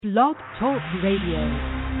Blog Talk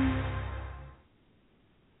Radio.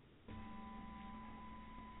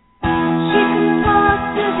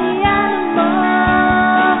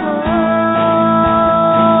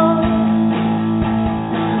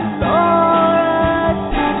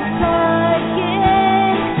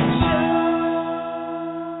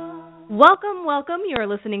 Welcome. You are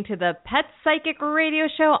listening to the Pet Psychic Radio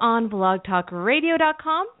Show on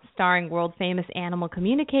blogtalkradio.com, starring world-famous animal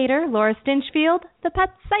communicator Laura Stinchfield, the Pet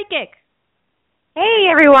Psychic. Hey,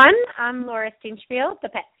 everyone. I'm Laura Stinchfield, the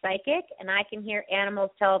Pet Psychic, and I can hear animals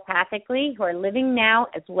telepathically who are living now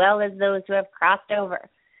as well as those who have crossed over.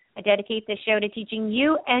 I dedicate this show to teaching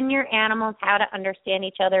you and your animals how to understand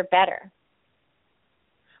each other better.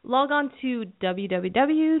 Log on to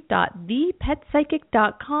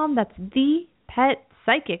www.thepetpsychic.com. That's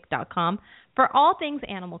thepetpsychic.com for all things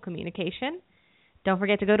animal communication. Don't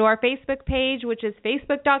forget to go to our Facebook page, which is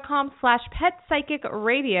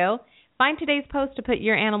facebook.com/petpsychicradio. Find today's post to put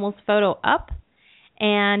your animal's photo up,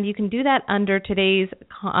 and you can do that under today's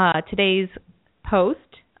post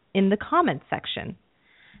in the comments section.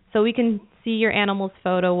 So we can see your animal's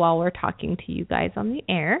photo while we're talking to you guys on the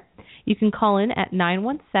air. You can call in at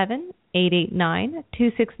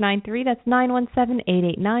 917-889-2693. That's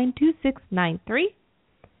 917-889-2693.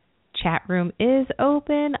 Chat room is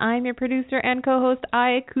open. I'm your producer and co-host,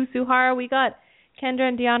 Aya Kusuhara. We got Kendra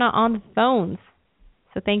and Deanna on the phones.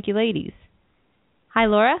 So thank you, ladies. Hi,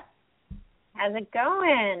 Laura. How's it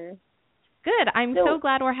going? Good. I'm so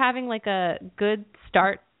glad we're having like a good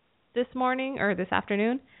start this morning or this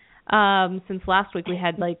afternoon. Since last week we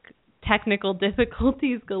had like technical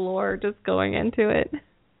difficulties galore just going into it.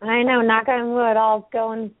 I know, knock on wood, all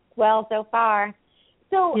going well so far.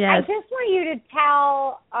 So yes. I just want you to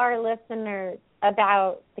tell our listeners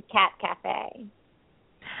about the Cat Cafe.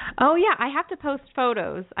 Oh, yeah, I have to post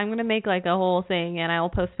photos. I'm going to make like a whole thing, and I will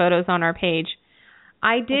post photos on our page.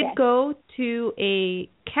 I did go to a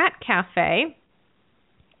cat cafe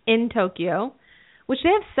in Tokyo, which they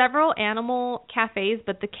have several animal cafes,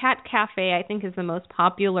 but the Cat Cafe, I think, is the most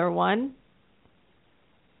popular one.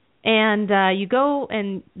 And you go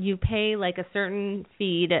and you pay like a certain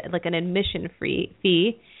fee, like an admission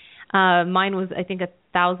fee. Mine was, I think,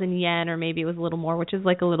 1,000 yen, or maybe it was a little more, which is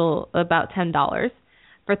like about $10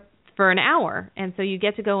 for an hour. And so you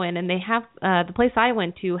get to go in, and they have the place I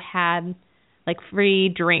went to had like free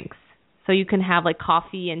drinks. So you can have like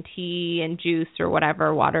coffee and tea and juice or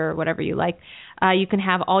whatever, water, whatever you like. You can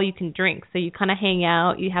have all you can drink. So you kind of hang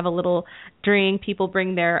out. You have a little drink. People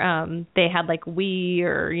bring their, they had like Wii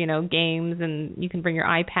or, games, and you can bring your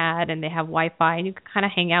iPad, and they have Wi-Fi, and you can kind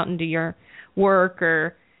of hang out and do your work,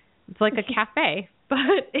 or it's like a cafe,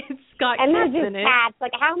 but it's got cats in it. And there's just cats.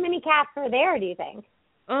 Like how many cats are there, do you think?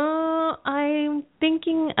 I'm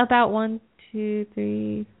thinking about 1, 2,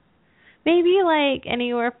 3... maybe like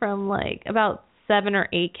anywhere from like about 7 or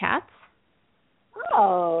 8 cats.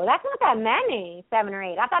 Oh, that's not that many, 7 or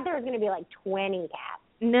 8. I thought there was going to be like 20 cats.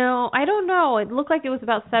 No, I don't know. It looked like it was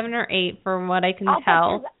about 7 or 8 from what I can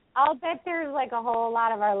tell. I'll bet there's like a whole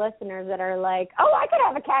lot of our listeners that are like, oh, I could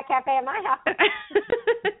have a cat cafe at my house.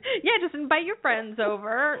 Yeah, just invite your friends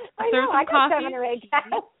over. I serve know, some I got coffee. 7 or 8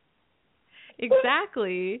 cats.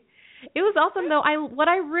 Exactly. It was awesome, though. What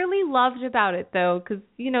I really loved about it, though, because,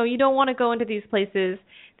 you don't want to go into these places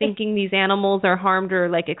thinking these animals are harmed or,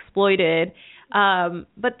 like, exploited.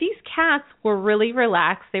 But these cats were really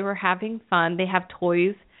relaxed. They were having fun. They have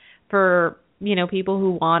toys for, people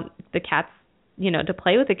who want the cats, to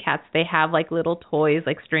play with the cats. They have, like, little toys,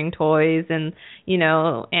 like string toys and,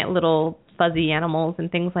 little fuzzy animals and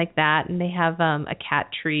things like that. And they have a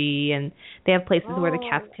cat tree, and they have places where the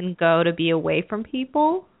cats can go to be away from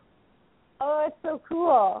people. Oh, it's so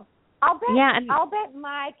cool. I'll bet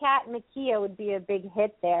my cat Makia would be a big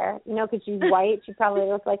hit there. Because she's white. She probably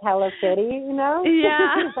looks like Hello Kitty,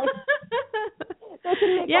 Yeah. They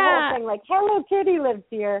can make the whole thing like, Hello Kitty lives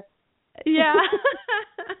here. Yeah.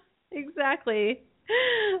 Exactly.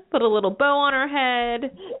 Put a little bow on her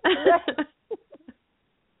head.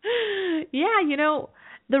 Yeah,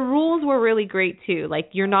 the rules were really great, too.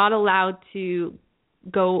 Like, you're not allowed to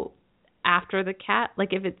go after the cat.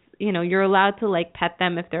 Like, if it's, you're allowed to, like, pet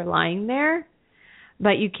them if they're lying there,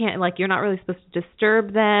 but you can't, like, you're not really supposed to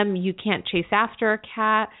disturb them. You can't chase after a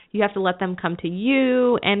cat. You have to let them come to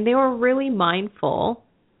you, and they were really mindful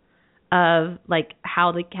of, like,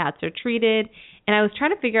 how the cats are treated. And I was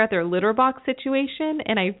trying to figure out their litter box situation,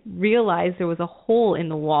 and I realized there was a hole in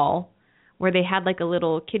the wall where they had, like, a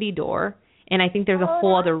little kitty door, and I think there's a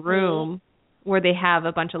whole other room where they have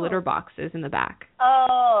a bunch of litter boxes in the back.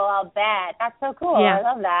 Oh, I'll bet. That's so cool. Yeah. I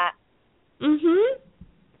love that. Mhm.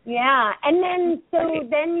 Yeah, and then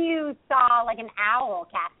then you saw like an owl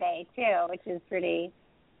cafe too, which is pretty.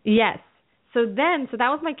 Yes. So that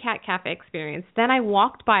was my cat cafe experience. Then I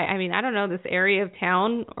walked by, I don't know, this area of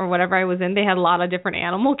town or whatever I was in, they had a lot of different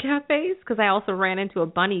animal cafes because I also ran into a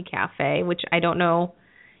bunny cafe, which I don't know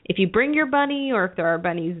if you bring your bunny or if there are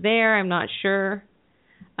bunnies there. I'm not sure.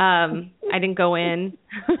 I didn't go in.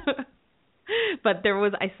 But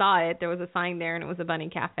I saw it. There was a sign there and it was a bunny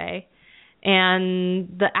cafe.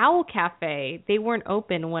 And the owl cafe, they weren't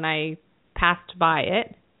open when I passed by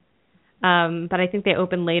it. But I think they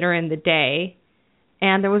opened later in the day.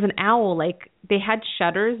 And there was an owl, like they had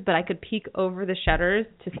shutters, but I could peek over the shutters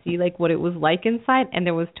to see like what it was like inside, and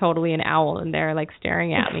there was totally an owl in there like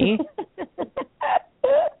staring at me.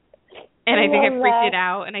 And I think I freaked it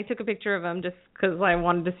out, and I took a picture of him just because I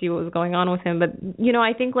wanted to see what was going on with him. But,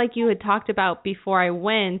 I think like you had talked about before I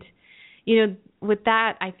went, with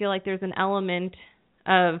that, I feel like there's an element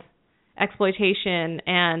of exploitation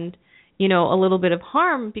and a little bit of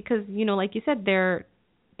harm because, like you said, they're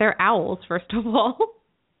owls, first of all.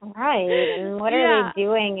 Right. And what are they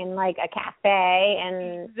doing in like a cafe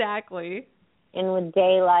and exactly. And with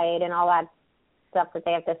daylight and all that stuff that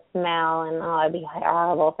they have to smell, and it'd be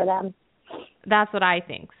horrible for them. That's what I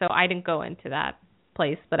think. So I didn't go into that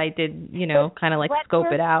place, but I did, kind of like scope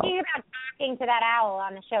it out. We're about talking to that owl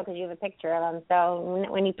on the show because you have a picture of him. So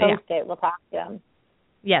when you post it, we'll talk to him.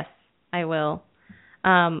 Yes, I will.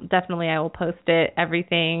 Definitely I will post it,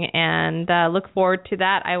 everything, and look forward to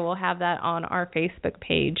that. I will have that on our Facebook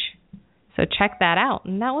page. So check that out.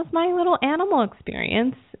 And that was my little animal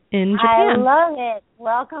experience in Japan. I love it.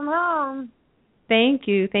 Welcome home. Thank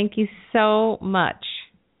you. Thank you so much.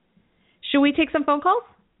 Should we take some phone calls?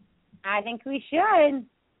 I think we should.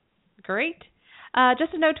 Great.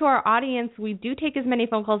 Just a note to our audience, we do take as many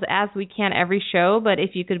phone calls as we can every show, but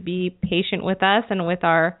if you could be patient with us and with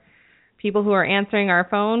our people who are answering our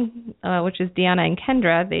phone, which is Deanna and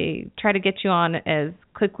Kendra, they try to get you on as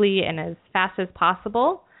quickly and as fast as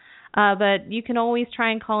possible. But you can always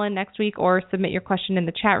try and call in next week or submit your question in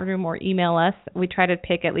the chat room or email us. We try to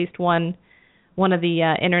pick at least one of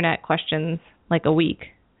the internet questions like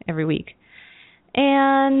every week.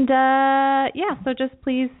 And, so just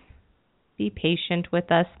please be patient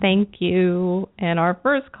with us. Thank you. And our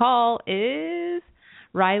first call is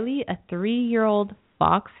Riley, a 3-year-old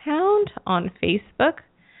foxhound on Facebook.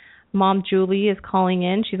 Mom Julie is calling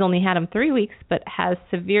in. She's only had him 3 weeks, but has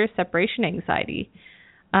severe separation anxiety.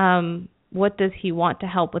 What does he want to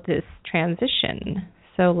help with his transition?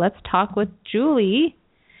 So let's talk with Julie.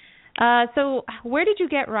 So where did you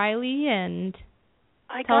get Riley, and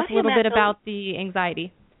tell us a little bit about the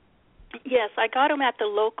anxiety. Yes, I got him at the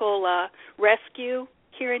local rescue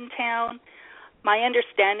here in town. My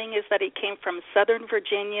understanding is that he came from Southern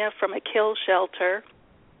Virginia from a kill shelter,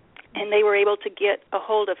 and they were able to get a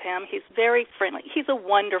hold of him. He's very friendly. He's a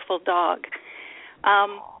wonderful dog.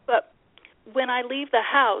 But when I leave the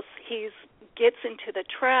house, he gets into the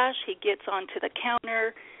trash, he gets onto the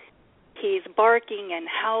counter, he's barking and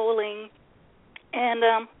howling, and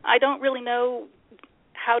I don't really know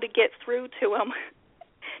how to get through to him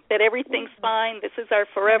that everything's fine, this is our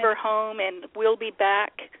forever home, and we'll be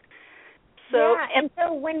back. So, and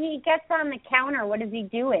so when he gets on the counter, what is he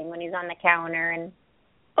doing when he's on the counter?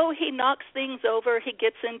 Oh, he knocks things over. He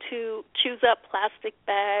chews up plastic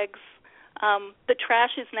bags. The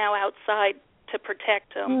trash is now outside to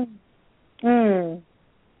protect him.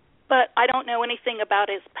 But I don't know anything about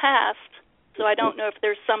his past, so I don't know if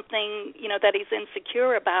there's something, that he's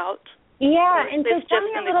insecure about. Yeah, and so tell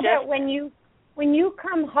me a little bit, when you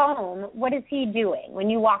come home, what is he doing? When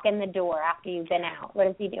you walk in the door after you've been out, what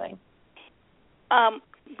is he doing?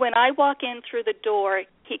 When I walk in through the door,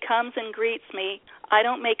 he comes and greets me. I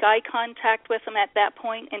don't make eye contact with him at that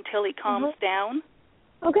point until he calms down.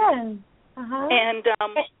 Oh, good. And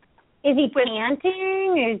is he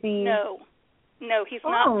panting? Is he? No, he's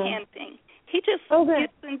not panting. He just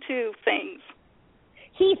gets into things.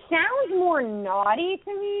 He sounds more naughty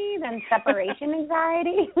to me than separation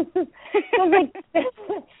anxiety.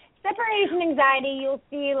 Separation anxiety, you'll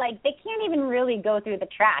see, they can't even really go through the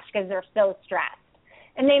trash because they're so stressed.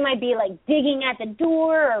 And they might be, digging at the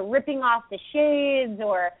door or ripping off the shades,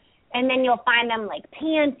 and then you'll find them,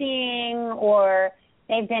 panting, or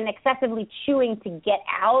they've been excessively chewing to get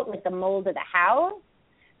out with the mold of the house.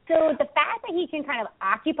 So the fact that he can kind of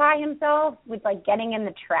occupy himself with, getting in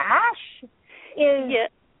the trash is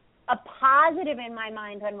a positive in my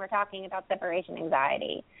mind when we're talking about separation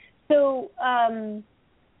anxiety. So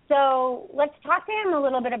let's talk to him a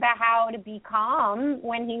little bit about how to be calm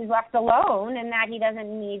when he's left alone, and that he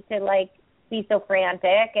doesn't need to be so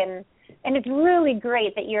frantic, and And it's really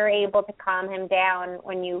great that you're able to calm him down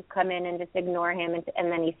when you come in and just ignore him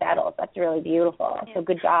and then he settles. That's really beautiful. Yeah. So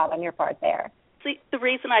good job on your part there. See, the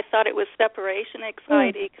reason I thought it was separation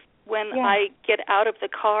anxiety, when I get out of the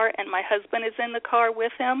car and my husband is in the car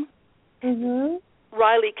with him,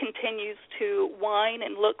 Riley continues to whine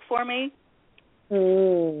and look for me.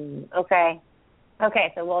 Okay.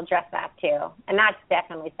 Okay, so we'll address that too. And that's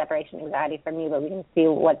definitely separation anxiety for me, but we can see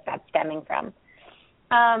what that's stemming from.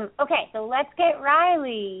 Okay, so let's get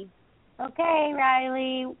Riley. Okay,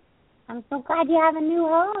 Riley, I'm so glad you have a new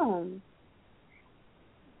home.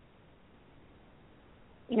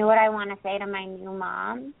 You know what I want to say to my new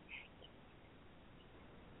mom?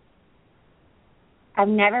 I've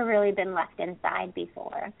never really been left inside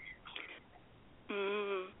before.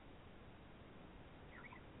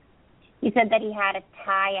 He said that he had a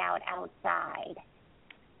tie out outside.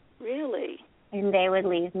 Really? And they would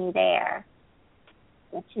leave me there,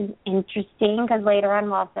 which is interesting because later on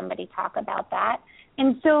we'll have somebody talk about that.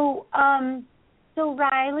 And so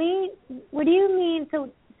Riley, what do you mean?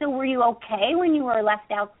 So were you okay when you were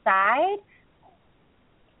left outside?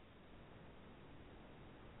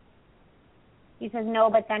 He says no,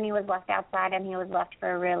 but then he was left outside and he was left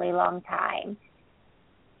for a really long time.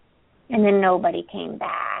 And then nobody came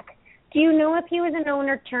back. Do you know if he was an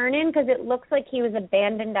owner turn-in? Because it looks like he was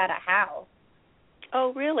abandoned at a house.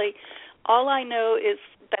 Oh, really? All I know is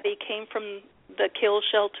that he came from the kill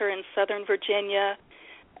shelter in Southern Virginia,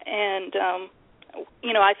 and,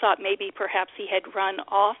 I thought maybe perhaps he had run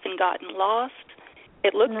off and gotten lost.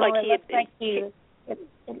 It looks like he had been...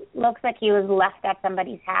 It looks like he was left at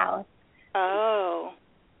somebody's house. Oh.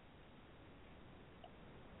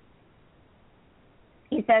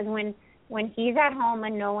 He says when he's at home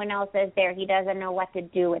and no one else is there, he doesn't know what to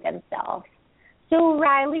do with himself. So,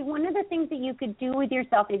 Riley, one of the things that you could do with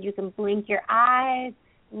yourself is you can blink your eyes,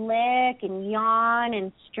 lick and yawn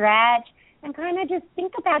and stretch, and kind of just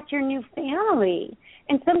think about your new family.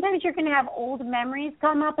 And sometimes you're going to have old memories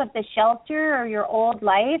come up of the shelter or your old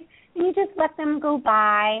life, and you just let them go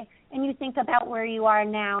by, and you think about where you are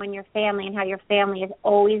now and your family and how your family is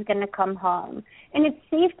always going to come home. And it's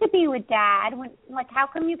safe to be with Dad. How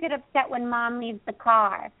come you get upset when Mom leaves the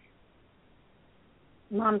car?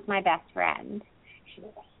 Mom's my best friend.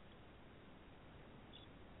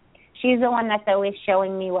 She's the one that's always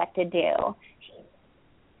showing me what to do.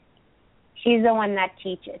 She's the one that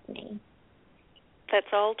teaches me. That's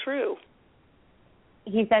all true.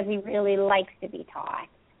 He says he really likes to be taught.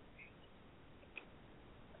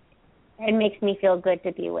 It makes me feel good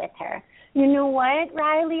to be with her. You know what,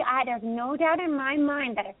 Riley? There's no doubt in my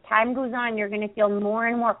mind that as time goes on, you're going to feel more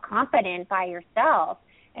and more confident by yourself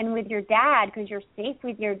and with your dad because you're safe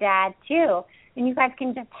with your dad too. And you guys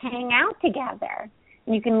can just hang out together.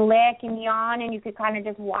 And you can lick and yawn and you can kind of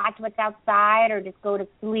just watch what's outside or just go to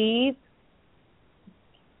sleep.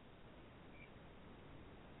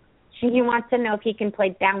 He wants to know if he can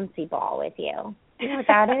play bouncy ball with you. You know what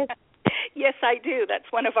that is? Yes, I do. That's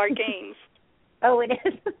one of our games. Oh, it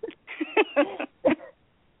is?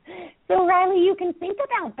 So, Riley, you can think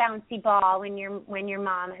about bouncy ball when your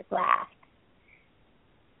mom has left.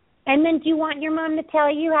 And then do you want your mom to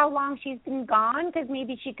tell you how long she's been gone? Because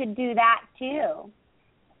maybe she could do that, too.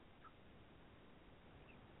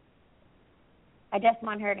 I just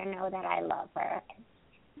want her to know that I love her.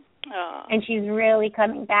 Oh. And she's really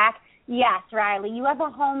coming back. Yes, Riley, you have a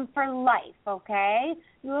home for life, okay?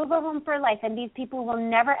 You have a home for life, and these people will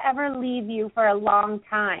never, ever leave you for a long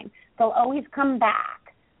time. They'll always come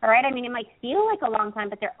back, all right? I mean, it might feel like a long time,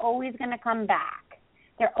 but they're always going to come back.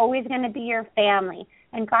 They're always going to be your family.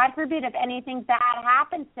 And God forbid if anything bad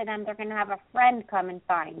happens to them, they're going to have a friend come and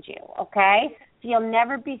find you, okay? So you'll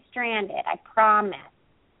never be stranded, I promise.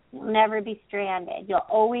 You'll never be stranded. You'll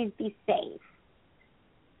always be safe.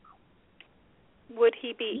 Would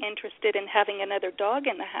he be interested in having another dog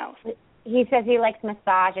in the house? He says he likes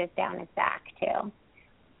massages down his back, too.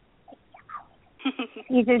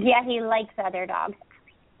 He says, yeah, he likes other dogs.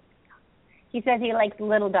 He says he likes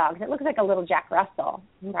little dogs. It looks like a little Jack Russell.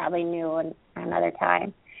 You probably knew another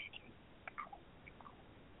time.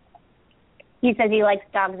 He says he likes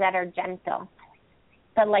dogs that are gentle,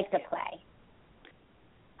 but like to play.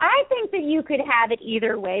 I think that you could have it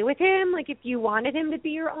either way with him. Like if you wanted him to be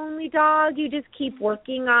your only dog, you just keep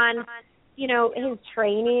working on, his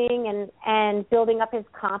training and building up his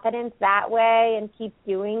confidence that way and keep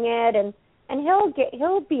doing it and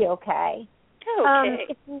he'll be okay.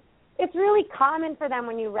 Okay. It's really common for them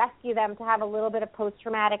when you rescue them to have a little bit of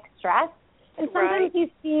post-traumatic stress. And sometimes you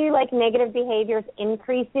see like negative behaviors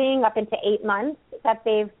increasing up into 8 months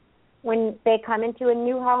when they come into a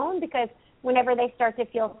new home because whenever they start to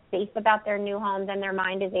feel safe about their new home, then their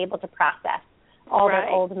mind is able to process all their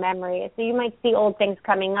old memories. So you might see old things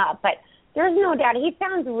coming up, but there's no doubt he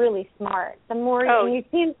sounds really smart. The more you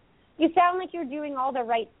sound like you're doing all the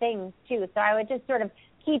right things too. So I would just sort of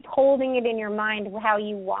keep holding it in your mind how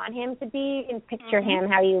you want him to be and picture him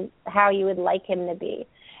how you would like him to be.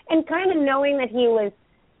 And kind of knowing that he was,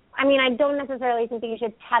 I mean, I don't necessarily think that you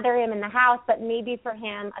should tether him in the house, but maybe for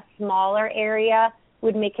him a smaller area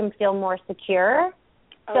would make him feel more secure.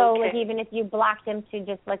 So like even if you blocked him to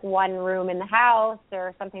just like one room in the house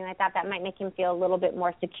or something like that, that might make him feel a little bit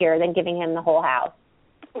more secure than giving him the whole house.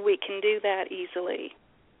 We can do that easily.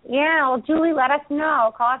 Yeah, well, Julie, let us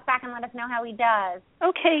know. Call us back and let us know how he does.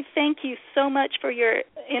 Okay, thank you so much for your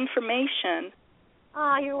information.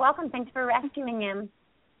 Oh, you're welcome. Thanks for rescuing him.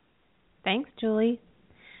 Thanks, Julie.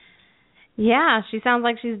 Yeah, she sounds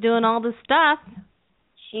like she's doing all the stuff.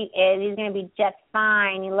 She is. He's going to be just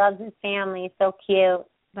fine. He loves his family. He's so cute.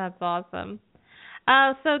 That's awesome.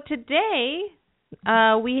 So today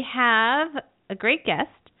we have a great guest,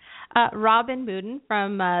 Robin Moodin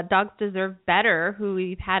from Dogs Deserve Better, who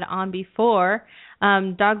we've had on before.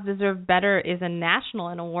 Dogs Deserve Better is a national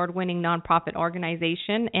and award-winning nonprofit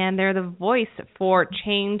organization, and they're the voice for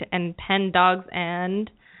chained and penned dogs. And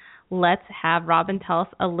let's have Robin tell us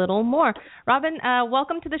a little more. Robin,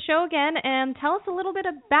 welcome to the show again, and tell us a little bit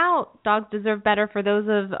about Dogs Deserve Better for those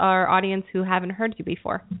of our audience who haven't heard you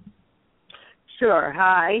before. Sure.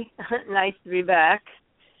 Hi. Nice to be back.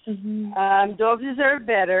 Dogs Deserve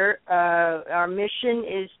Better. Our mission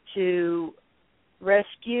is to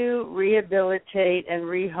rescue, rehabilitate, and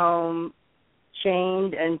rehome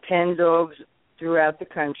chained and penned dogs throughout the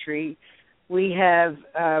country. We have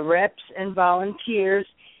reps and volunteers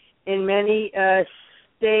in many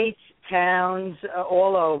states, towns,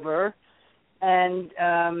 all over, and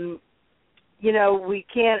we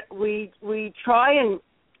try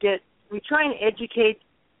and educate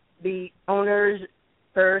the owners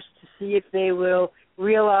first to see if they will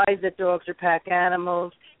realize that dogs are pack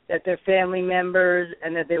animals, that they're family members,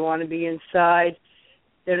 and that they want to be inside.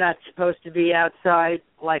 They're not supposed to be outside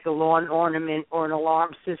like a lawn ornament or an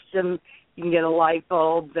alarm system. You can get a light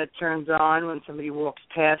bulb that turns on when somebody walks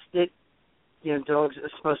past it. You know, dogs are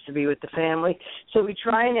supposed to be with the family. So we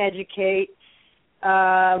try and educate,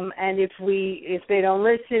 and if they don't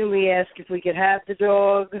listen, we ask if we could have the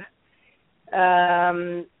dog.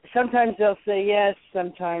 Sometimes they'll say yes,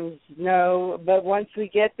 sometimes no. But once we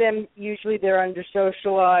get them, usually they're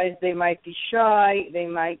under-socialized. They might be shy. They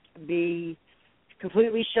might be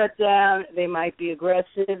completely shut down. They might be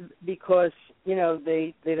aggressive because,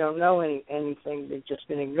 they don't know anything. They've just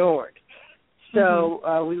been ignored.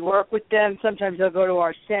 So we work with them. Sometimes they'll go to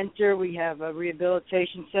our center. We have a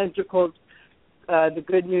rehabilitation center called the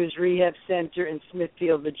Good News Rehab Center in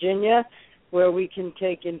Smithfield, Virginia, where we can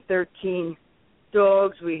take in 13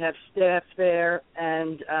 dogs. We have staff there,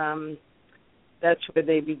 and that's where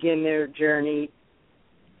they begin their journey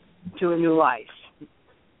to a new life.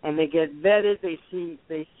 And they get vetted. They see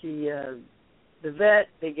the vet.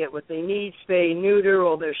 They get what they need: spay, neuter,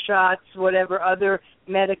 all their shots, whatever other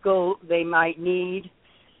medical they might need.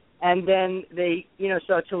 And then they,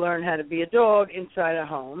 start to learn how to be a dog inside a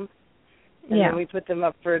home. And then we put them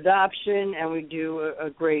up for adoption, and we do a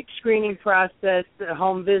great screening process,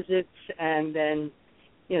 home visits, and then,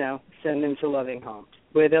 send them to loving homes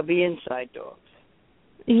where they'll be inside dogs.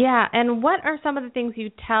 Yeah, and what are some of the things you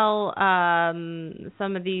tell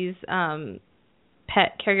some of these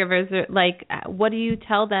pet caregivers? Like, what do you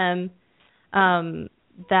tell them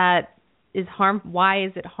that is why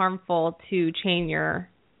is it harmful to chain your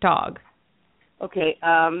dog? Okay,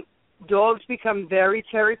 dogs become very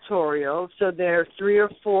territorial, so there are 3 or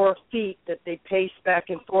 4 feet that they pace back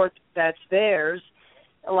and forth. That's theirs.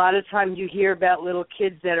 A lot of times you hear about little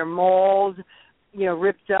kids that are mauled,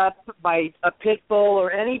 ripped up by a pit bull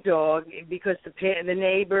or any dog because the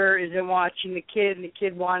neighbor isn't watching the kid, and the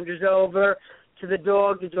kid wanders over to the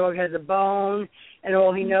dog. The dog has a bone, and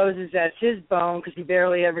all he knows is that's his bone because he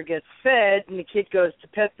barely ever gets fed, and the kid goes to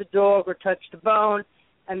pet the dog or touch the bone,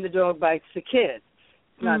 and the dog bites the kid.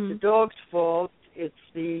 It's not the dog's fault. It's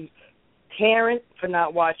the parent for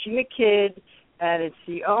not watching the kid, and it's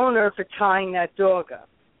the owner for tying that dog up.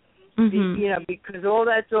 Because all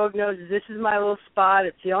that dog knows is this is my little spot.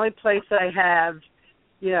 It's the only place I have.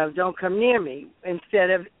 Don't come near me. Instead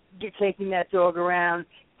of taking that dog around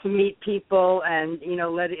to meet people and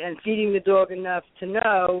and feeding the dog enough to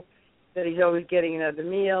know that he's always getting another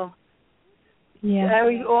meal. Yeah. And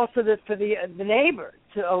we also for the neighbor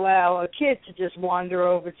to allow a kid to just wander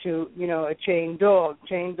over to a chained dog.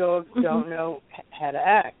 Chained dogs don't know how to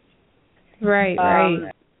act. Right.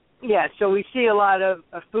 Yeah, so we see a lot of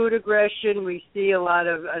food aggression. We see a lot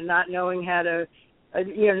of not knowing how to,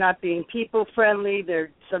 not being people friendly.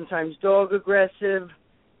 They're sometimes dog aggressive.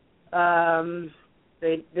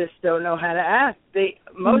 They just don't know how to act.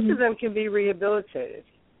 Most of them can be rehabilitated.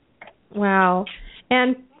 Wow.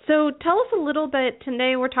 And so tell us a little bit.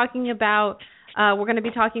 Today we're talking about, we're going to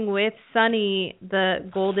be talking with Sunny, the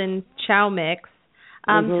Golden Chow Mix.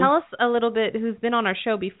 Tell us a little bit, who's been on our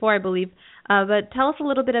show before, I believe, but tell us a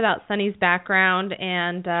little bit about Sunny's background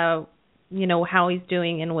and, how he's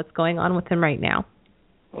doing and what's going on with him right now.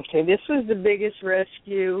 Okay, this was the biggest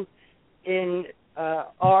rescue in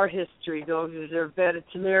our history. Dogs Deserve Better.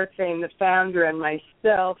 Tamara Thame, the founder, and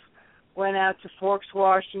myself went out to Forks,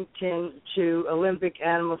 Washington to Olympic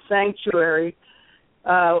Animal Sanctuary,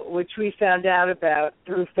 which we found out about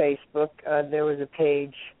through Facebook. There was a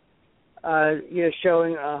page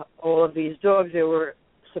showing all of these dogs. There were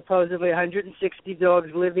supposedly 160 dogs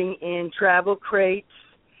living in travel crates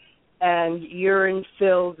and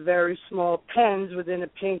urine-filled, very small pens within a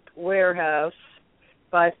pink warehouse,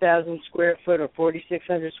 5,000 square foot or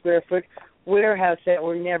 4,600 square foot warehouse that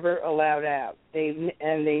were never allowed out.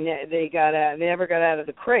 They got out. They never got out of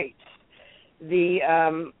the crates. The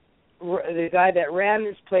guy that ran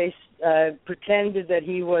this place pretended that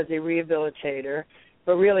he was a rehabilitator,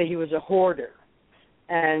 but really he was a hoarder.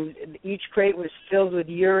 And each crate was filled with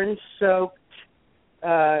urine-soaked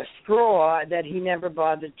straw that he never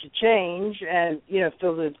bothered to change, and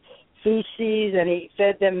filled with feces. And he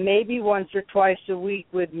fed them maybe once or twice a week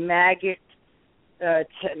with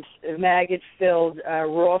maggot-filled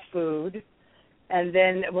raw food. And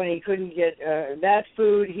then when he couldn't get that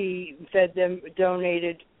food, he fed them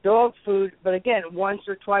donated dog food. But again, once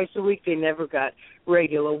or twice a week, they never got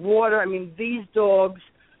regular water. I mean, these dogs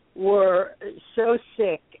were so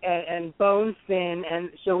sick and bone thin. And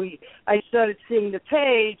so I started seeing the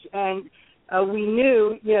page, and we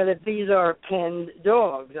knew, that these are penned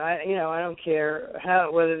dogs. I don't care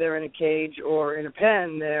whether they're in a cage or in a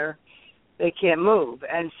pen. They can't move.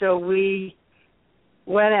 And so we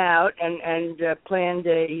went out and planned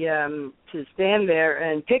to stand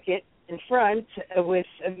there and picket in front with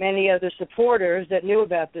many other supporters that knew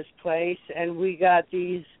about this place, and we got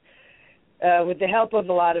these, with the help of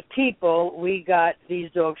a lot of people, we got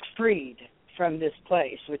these dogs freed from this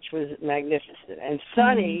place, which was magnificent. And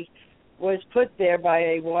Sunny was put there by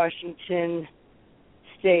a Washington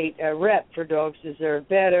State rep for Dogs Deserve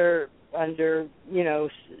Better under,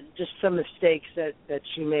 just some mistakes that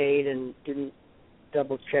she made and didn't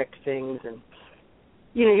double-check things. And,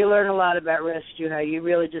 you learn a lot about rescue, how you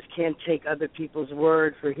really just can't take other people's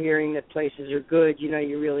word for hearing that places are good.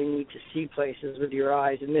 You really need to see places with your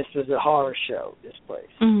eyes, and this was a horror show, this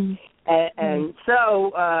place. And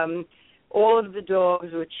so all of the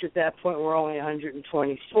dogs, which at that point were only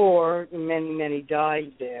 124, many, many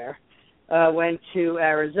died there, went to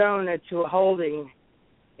Arizona to a holding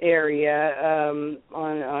area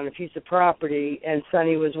on a piece of property, and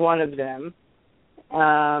Sunny was one of them.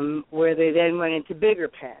 Where they then went into bigger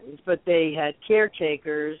pens, but they had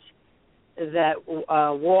caretakers that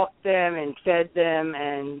walked them and fed them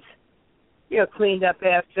and, cleaned up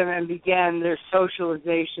after them and began their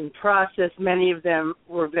socialization process. Many of them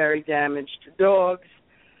were very damaged dogs,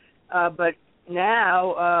 but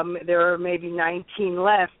now there are maybe 19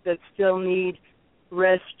 left that still need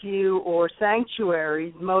rescue or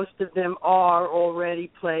sanctuaries. Most of them are already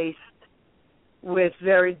placed with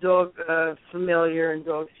very dog familiar and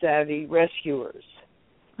dog savvy rescuers.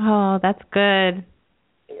 Oh, that's good.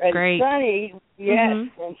 And great. Sunny, and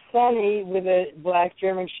Sunny with a black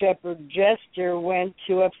German Shepherd Jester went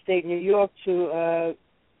to upstate New York to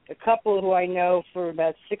a couple who I know for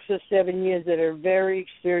about 6 or 7 years that are very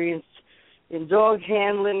experienced in dog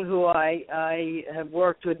handling, who I have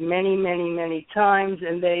worked with many, many, many times,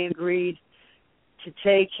 and they agreed to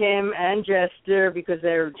take him and Jester because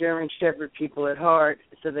they're German Shepherd people at heart,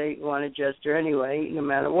 so they wanted Jester anyway, no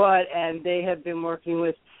matter what. And they have been working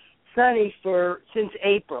with Sunny since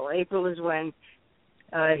April. April is when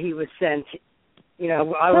he was sent.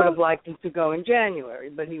 I would have liked him to go in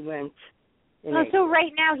January, but he went in April. So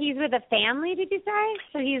right now he's with a family, did you say?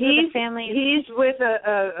 So he's with a family? He's with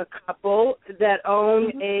a couple that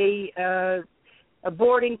own a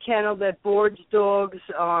boarding kennel that boards dogs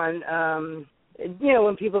on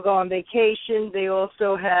when people go on vacation. They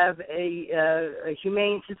also have a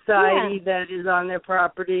humane society that is on their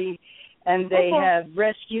property, and they have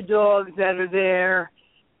rescue dogs that are there.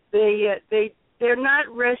 They're not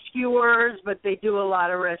rescuers, but they do a lot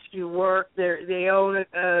of rescue work. They own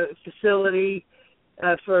a facility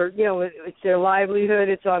for it's their livelihood.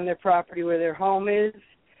 It's on their property where their home is.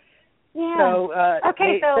 Yeah. So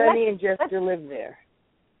okay, so Sonny and Jester live there.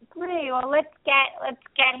 Great. Well, let's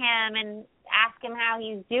get him and ask him how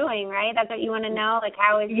he's doing. Right? That's what you want to know. Like,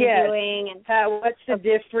 how is he doing? And what's the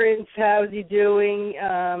difference? How's he doing?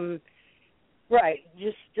 Right.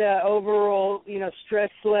 Just overall,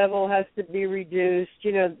 stress level has to be reduced.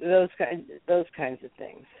 Those kinds of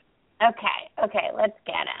things. Okay. Let's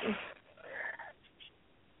get him.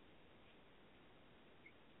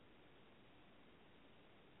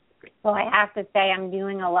 Well, I have to say I'm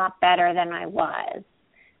doing a lot better than I was.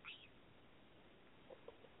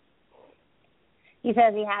 He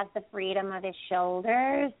says he has the freedom of his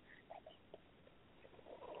shoulders,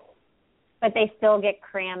 but they still get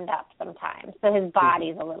crammed up sometimes, so his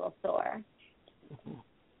body's a little sore.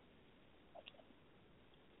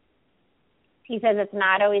 He says it's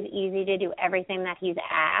not always easy to do everything that he's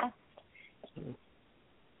asked,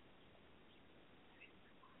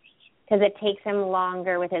 because it takes him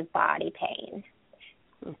longer with his body pain.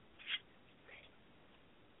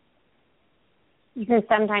 He says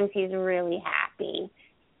sometimes he's really happy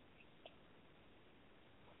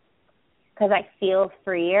because I feel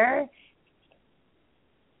freer.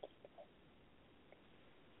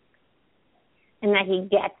 And that he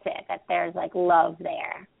gets it, that there's like love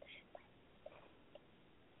there.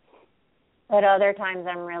 But other times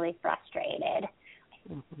I'm really frustrated.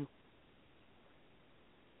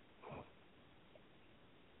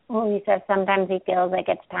 Well, he says sometimes he feels like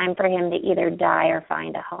it's time for him to either die or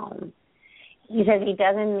find a home. He says he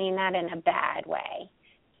doesn't mean that in a bad way.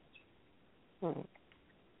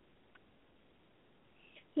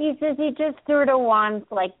 He says he just sort of wants,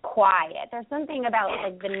 like, quiet. There's something about,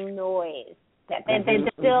 like, the noise. That there's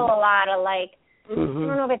still a lot of, like, I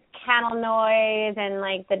don't know if it's kennel noise and,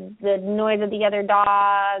 like, the noise of the other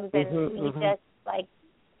dogs. And he's just, like,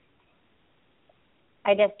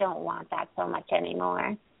 I just don't want that so much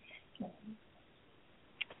anymore.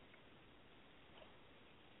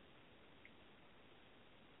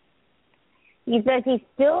 He says he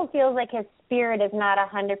still feels like his spirit is not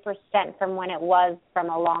 100% from when it was from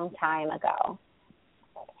a long time ago.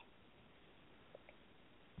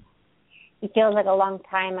 He feels like a long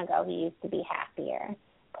time ago he used to be happier.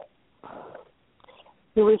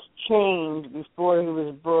 He was chained before he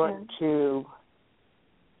was brought to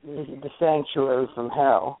the sanctuary from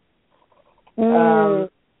hell.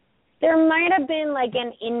 There might have been like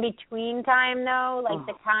an in-between time, though, like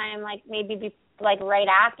the time, like maybe like right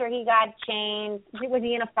after he got chained. Was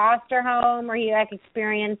he in a foster home or he like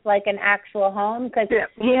experienced like an actual home? Cause,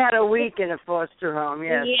 he had a week in a foster home,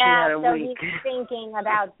 yes. Yeah, he had a week. He's thinking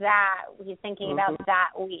about that. He's thinking about that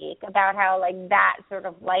week, about how like that sort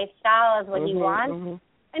of lifestyle is what he wants.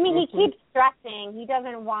 I mean, he keeps stressing. He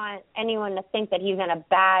doesn't want anyone to think that he's in a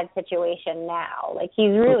bad situation now. Like,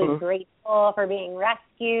 he's really grateful for being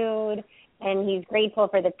rescued, and he's grateful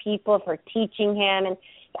for the people for teaching him. And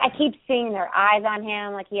I keep seeing their eyes on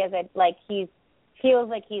him, like he has he feels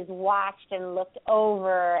like he's watched and looked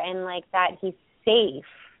over, and like that he's safe,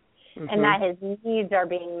 and that his needs are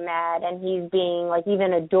being met, and he's being like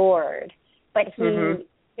even adored. But he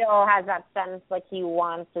still has that sense like he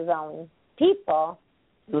wants his own people.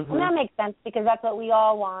 And that makes sense because that's what we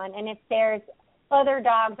all want. And if there's other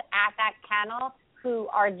dogs at that kennel who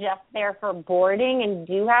are just there for boarding and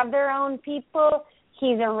do have their own people,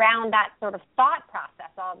 he's around that sort of thought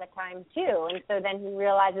process all the time too. And so then he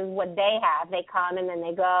realizes what they have. They come and then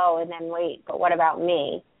they go and then wait, but what about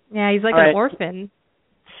me? Yeah, he's like an orphan.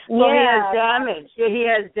 Well, he has damage. He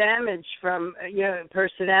has damage from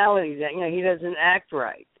personality that he doesn't act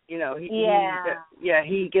right.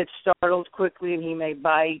 He gets startled quickly and he may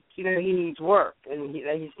bite. He needs work and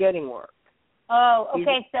he's getting work. Oh,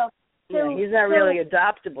 okay. He's not really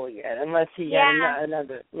adoptable yet unless he had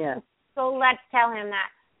another. Yeah. So let's tell him that.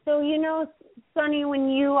 So Sonny, when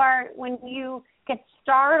you get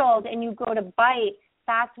startled and you go to bite,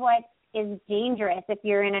 that's what is dangerous if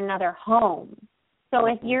you're in another home. So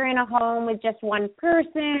if you're in a home with just one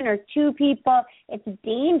person or two people, it's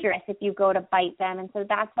dangerous if you go to bite them. And so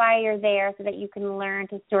that's why you're there, so that you can learn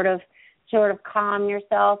to sort of calm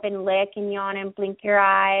yourself and lick and yawn and blink your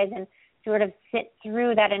eyes and sort of sit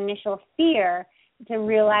through that initial fear to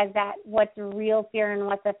realize that what's real fear and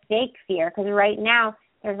what's a fake fear. Because right now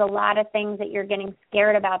there's a lot of things that you're getting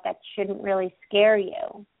scared about that shouldn't really scare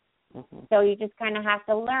you. So you just kind of have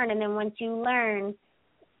to learn. And then once you learn,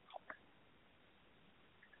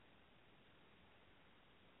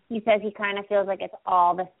 he says he kind of feels like it's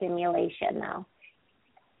all the stimulation,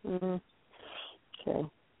 though. Okay.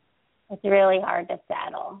 It's really hard to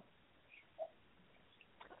settle.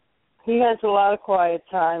 He has a lot of quiet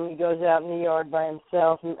time. He goes out in the yard by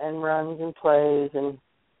himself and runs and plays, and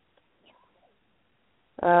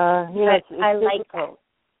It's I like difficult.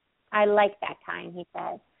 that. I like that time, he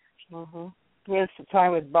says. Mhm. He has the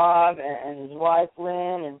time with Bob and his wife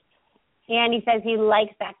Lynn, And he says he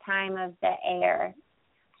likes that time of the air.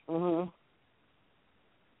 Mhm.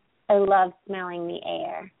 I love smelling the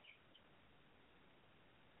air.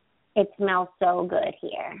 It smells so good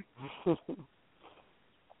here.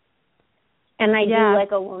 And I do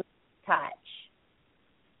like a woman's touch.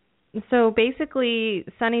 So basically,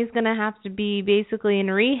 Sonny's going to have to be basically in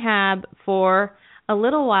rehab for a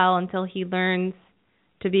little while until he learns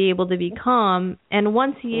to be able to be calm. And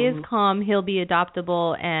once he is calm, he'll be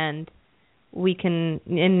adoptable, and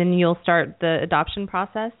then you'll start the adoption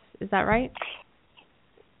process. Is that right?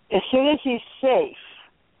 As soon as he's safe,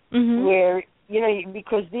 where,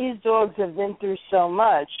 because these dogs have been through so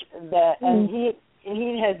much and he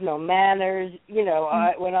has no manners.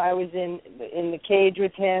 When I was in the cage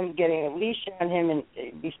with him, getting a leash on him, and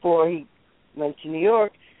before he went to New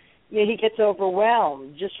York, he gets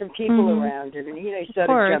overwhelmed just from people around him, and he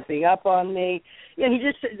started jumping up on me. He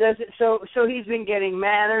just does it. So he's been getting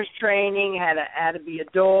manners training, how to be a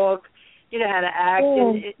dog, how to act,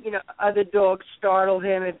 and other dogs startle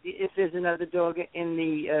him if there's another dog in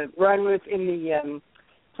the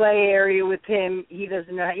play area with him. He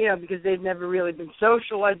doesn't know, because they've never really been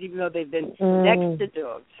socialized, even though they've been next to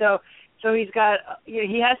dogs. So he's got,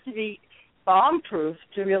 he has to be bomb-proof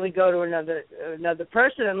to really go to another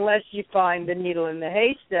person, unless you find the needle in the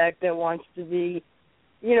haystack that wants to be,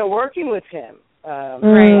 working with him,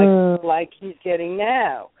 like he's getting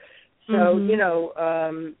now. So,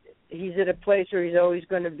 he's at a place where he's always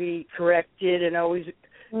going to be corrected and always,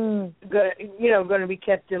 going to be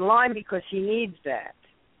kept in line because he needs that.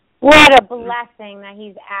 What a blessing that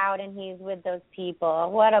he's out and he's with those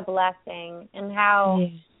people. What a blessing, and how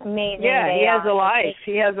amazing Yeah, they he has are. a life.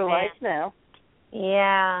 He has a life now.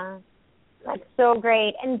 Yeah, that's so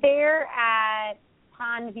great. And they're at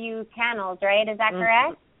Pondview Kennels, right? Is that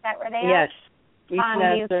correct? Is that where they are? Yes. East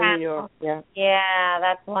Nassau, New York. Yeah. Yeah,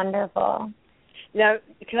 that's wonderful. Now,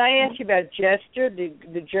 can I ask you about Jester,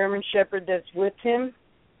 the German Shepherd that's with him?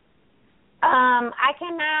 I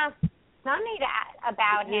can ask Sonny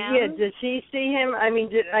about him. Yeah, does he see him? I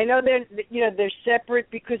mean, I know they're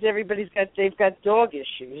separate because they've got dog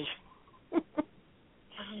issues.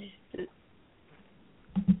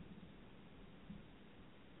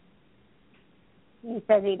 He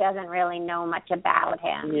says he doesn't really know much about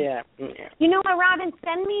him. Yeah. You know what, Robin?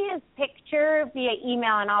 Send me his picture via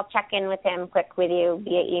email, and I'll check in with him quick with you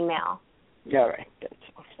via email. All right.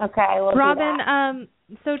 Okay, we'll Robin, do that.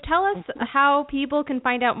 So tell us how people can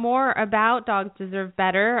find out more about Dogs Deserve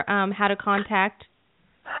Better, how to contact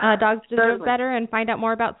Dogs Deserve Better, and find out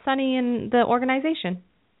more about Sonny and the organization.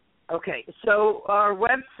 Okay, so our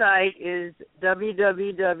website is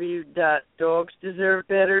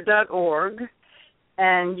www.dogsdeservebetter.org,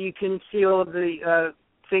 and you can see all of the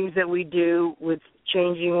things that we do with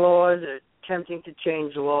changing laws, attempting to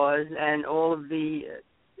change laws, and all of the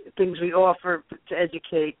things we offer to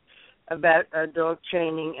educate about dog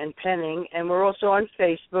training and penning. And we're also on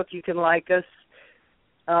Facebook. You can like us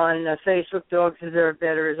on Facebook. Dogs Deserve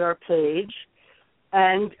Better is our page.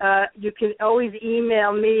 And you can always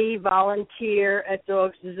email me,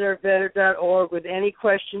 volunteer@dogsdeservebetter.org, with any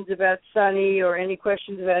questions about Sonny or any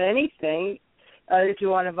questions about anything. If you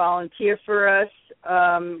want to volunteer for us,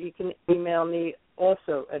 you can email me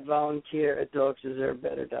also at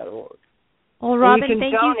volunteer@dogsdeservebetter.org. Well, Robin, and you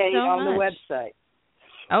thank can donate you so on much. the website.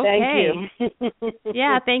 Okay. Thank you.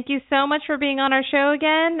 Yeah, thank you so much for being on our show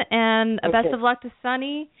again, and best of luck to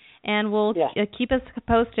Sonny, and we'll keep us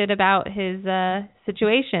posted about his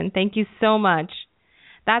situation. Thank you so much.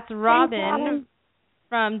 That's Robin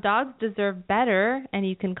from Dogs Deserve Better, and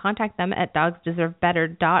you can contact them at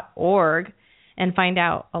dogsdeservebetter.org and find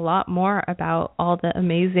out a lot more about all the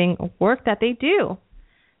amazing work that they do.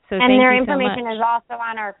 So and their information is also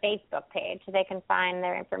on our Facebook page. They can find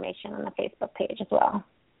their information on the Facebook page as well.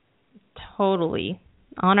 Totally.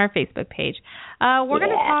 On our Facebook page. We're going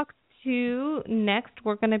to talk to, next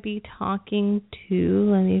we're going to be talking to,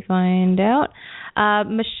 let me find out,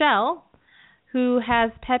 Michelle, who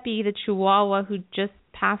has Peppy, the Chihuahua, who just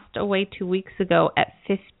passed away 2 weeks ago at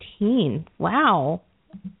 15. Wow.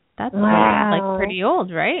 That's like pretty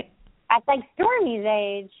old, right? That's like Stormy's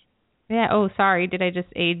age. Yeah. Oh, sorry. Did I just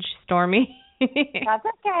age Stormy? That's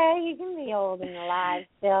okay. You can be old and alive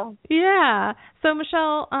still. Yeah. So,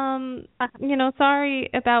 Michelle, sorry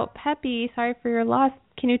about Peppy. Sorry for your loss.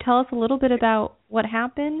 Can you tell us a little bit about what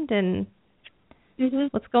happened and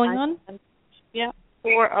what's going on? Yeah.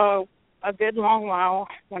 For a good long while,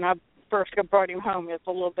 when I first brought him home as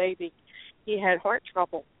a little baby, he had heart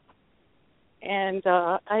trouble. And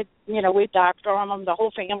we doctor on him. The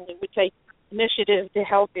whole family would take initiative to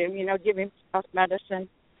help him, give him cough medicine,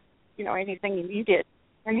 anything he needed.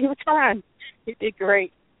 And he was fine. He did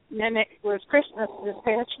great. And then it was Christmas this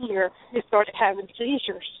past year. He started having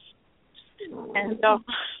seizures. And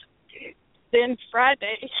then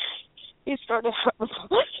Friday, he started having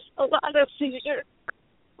a lot of seizures.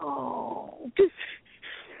 Oh.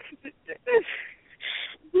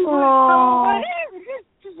 Oh.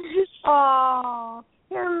 Oh.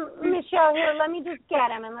 Here, Michelle, let me just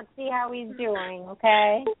get him and let's see how he's doing,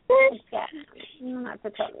 okay? Let's get him. You don't have to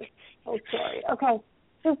tell me the whole story. Okay.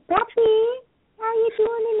 So, Peppy, how are you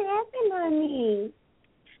doing in heaven, honey?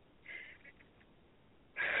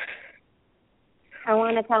 I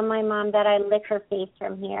want to tell my mom that I lick her face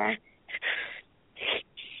from here.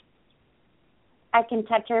 I can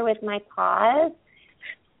touch her with my paws.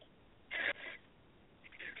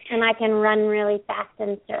 And I can run really fast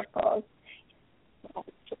in circles.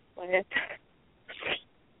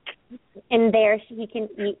 And there he can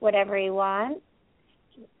eat whatever he wants.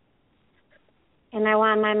 And I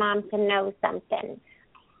want my mom to know something.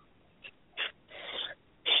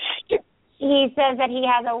 He says that he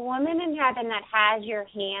has a woman in heaven that has your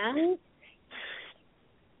hand.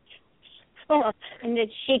 And that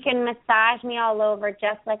she can massage me all over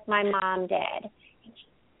just like my mom did.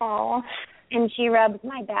 Oh. And she rubs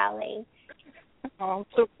my belly. Oh, I'm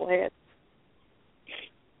so glad.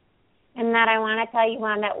 And that I want to tell you,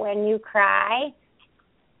 Mom, that when you cry,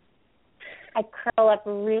 I curl up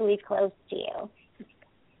really close to you.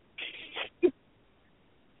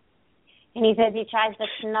 And he says he tries to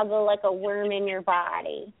snuggle like a worm in your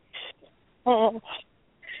body. Oh.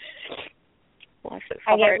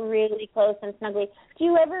 I get really close and snuggly. Do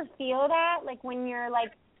you ever feel that? Like when you're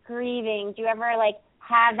like grieving, do you ever like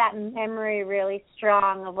have that memory really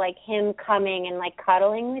strong of like him coming and like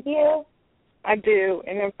cuddling with you? I do.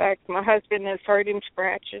 And in fact, my husband has heard him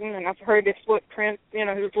scratching and I've heard his footprint, his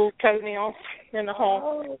little toenails in the home.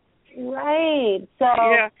 Oh, right. So,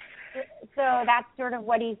 yeah. So that's sort of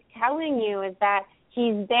what he's telling you is that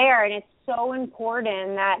he's there, and it's so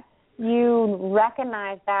important that you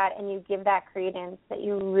recognize that and you give that credence, that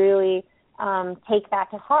you really take that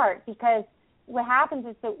to heart, because what happens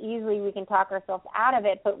is so easily we can talk ourselves out of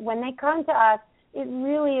it, but when they come to us, it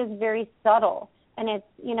really is very subtle, and it's,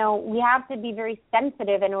 we have to be very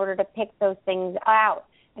sensitive in order to pick those things out.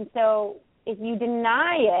 And so if you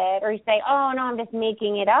deny it or you say, oh, no, I'm just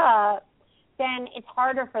making it up, then it's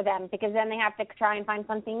harder for them because then they have to try and find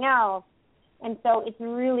something else. And so it's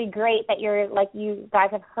really great that you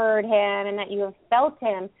guys have heard him and that you have felt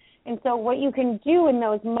him. And so what you can do in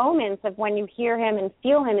those moments of when you hear him and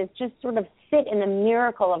feel him is just sort of sit in the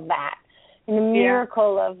miracle of that, in the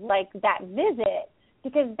miracle of like that visit,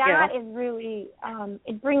 because that is really,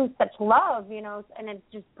 it brings such love, and it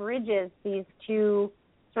just bridges these two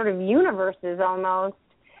sort of universes almost.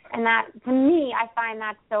 And that, to me, I find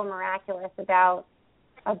that so miraculous about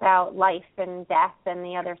life and death and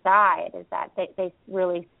the other side, is that they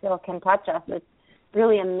really still can touch us. It's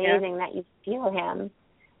really amazing that you feel him.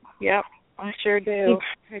 Yep, I sure do.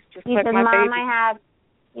 He says, Mom,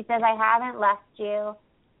 he says, I haven't left you.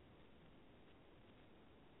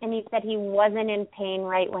 And he said he wasn't in pain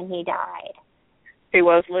right when he died. He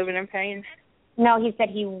was living in pain? No, he said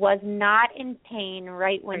he was not in pain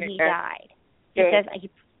right when he died.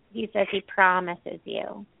 He says he promises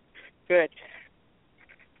you. Good.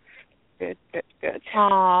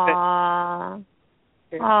 Aww.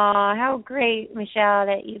 Aww, how great, Michelle,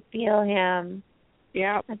 that you feel him.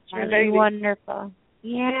 Yeah. That's really wonderful.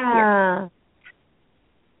 Yeah.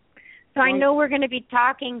 So I know we're going to be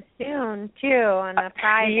talking soon, too, on a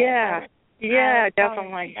private. Yeah,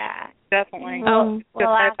 definitely. Definitely. Oh,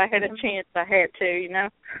 if I had a chance, I had to,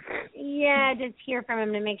 Yeah, just hear from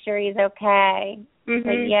him to make sure he's okay. Mm-hmm.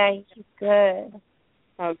 But yeah, he's good.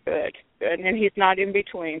 Oh, good. And he's not in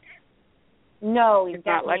between. No, he's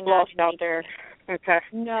not definitely like lost out there. Okay.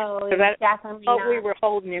 No, he's definitely not. We were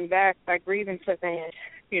holding him back by grieving so bad,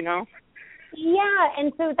 Yeah,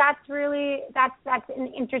 and so that's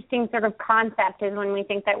an interesting sort of concept, is when we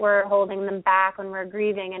think that we're holding them back when we're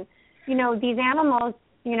grieving. And, these animals,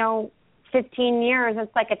 15 years,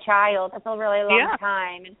 it's like a child. That's a really long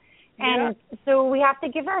time. And so we have to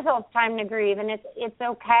give ourselves time to grieve, and it's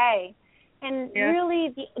okay. And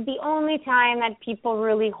really the only time that people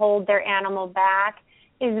really hold their animal back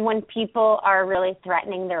is when people are really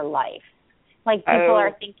threatening their life. Like people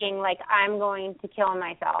are thinking like, I'm going to kill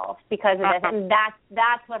myself because of this. And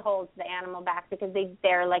that's what holds the animal back, because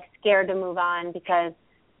they're like scared to move on because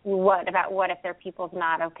what if their people's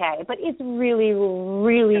not okay? But it's really,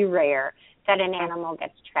 really rare that an animal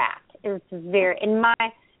gets trapped. It's very, in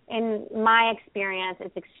my experience,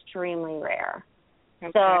 it's extremely rare.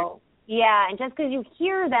 Okay. So yeah, and just because you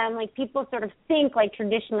hear them, like people sort of think like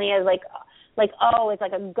traditionally as like oh, it's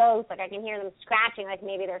like a ghost, like I can hear them scratching, like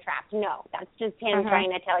maybe they're trapped. No, that's just him trying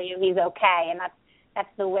to tell you he's okay, and that's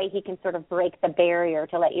the way he can sort of break the barrier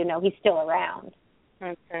to let you know he's still around.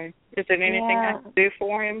 Okay. Is there anything I could do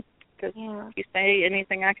for him? Could you say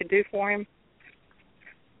anything I could do for him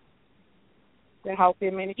to help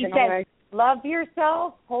him in any way? Love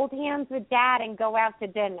yourself, hold hands with Dad, and go out to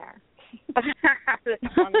dinner.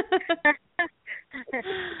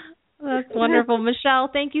 That's wonderful. Michelle,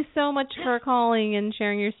 thank you so much for calling and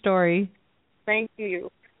sharing your story. Thank you.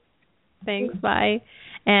 Thanks, bye.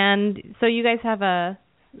 And so you guys have a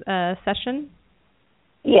session?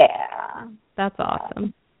 Yeah. That's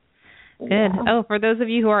awesome. Good. Yeah. Oh, for those of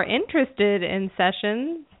you who are interested in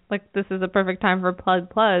sessions, like this is a perfect time for plug.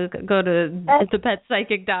 Go to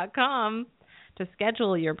thepetpsychic.com to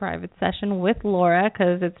schedule your private session with Laura,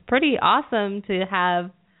 because it's pretty awesome to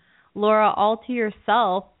have Laura all to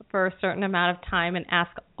yourself for a certain amount of time and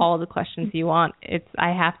ask all the questions you want. I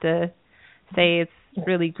have to say it's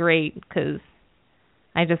really great, because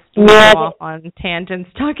I just go off on tangents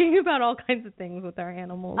talking about all kinds of things with our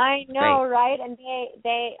animals. I know, right? And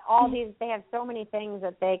they have so many things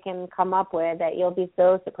that they can come up with that you'll be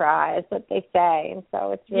so surprised what they say. And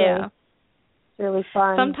so it's really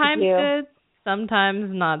fun. Sometimes good,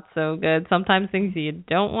 sometimes not so good. Sometimes things you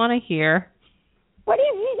don't want to hear. What do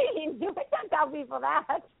you mean? Don't tell people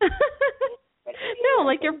that. No,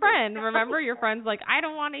 like your friend. Remember, your friend's like, I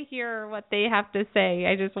don't want to hear what they have to say.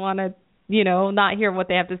 I just want to, not hear what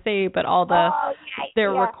they have to say, but all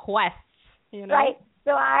their requests, Right.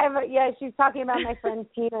 So she's talking about my friend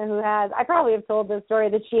Tina, who has, I probably have told this story,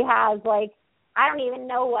 that she has like, I don't even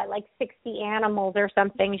know what, like 60 animals or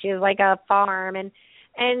something. She has like a farm, and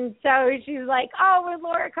so she's like, oh, when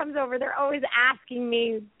Laura comes over, they're always asking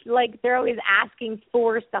me, like they're always asking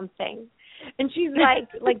for something. And she's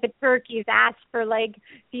like the turkeys ask for like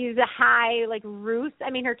these high like roosts. I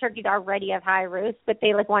mean, her turkeys already have high roosts, but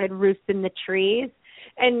they like wanted roosts in the trees.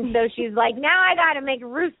 And so she's like, now I got to make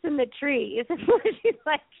roosts in the trees. She's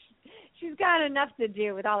like, she's got enough to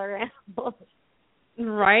do with all her animals.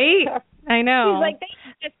 Right? I know. She's like, they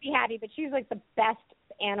should just be happy, but she's like the best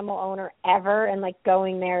animal owner ever, and like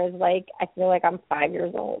going there is like, I feel like I'm 5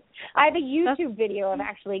 years old. I have a YouTube video of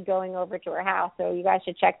actually going over to her house, so you guys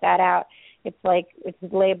should check that out. It's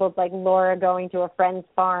labeled like Laura going to a friend's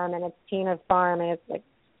farm, and it's Tina's farm, and it's like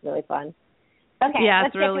really fun. Okay, yeah,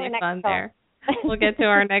 it's really fun there. We'll get to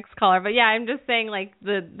our next caller, but yeah, I'm just saying, like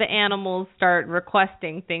the animals start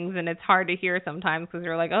requesting things, and it's hard to hear sometimes because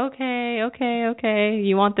you're like, okay,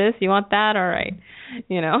 you want this, you want that, all right,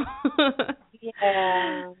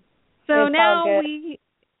 Yeah. So it's now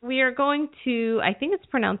we are going to, I think it's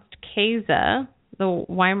pronounced Keza, the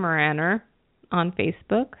Weimaraner on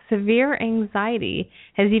Facebook. Severe anxiety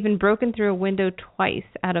has even broken through a window twice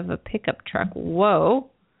out of a pickup truck.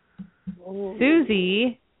 Whoa. Ooh.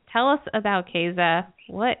 Susie, tell us about Keza.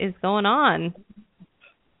 What is going on?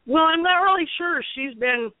 Well, I'm not really sure. She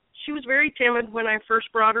was very timid when I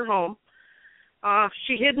first brought her home.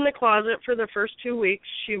 She hid in the closet for the first 2 weeks.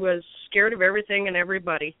 She was scared of everything and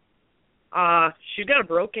everybody. She's got a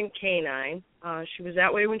broken canine. She was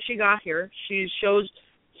that way when she got here. She shows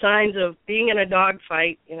signs of being in a dog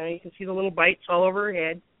fight. You can see the little bites all over her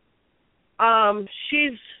head.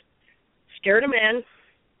 She's scared of men.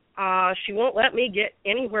 She won't let me get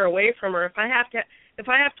anywhere away from her. If I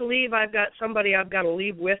have to leave, I've got somebody I've got to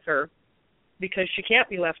leave with her, because she can't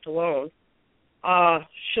be left alone.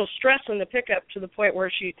 She'll stress in the pickup to the point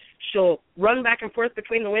where she'll run back and forth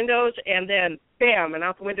between the windows, and then bam, and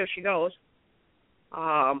out the window she goes.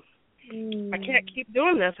 I can't keep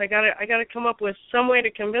doing this. I gotta come up with some way to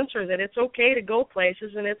convince her that it's okay to go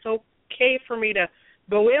places, and it's okay for me to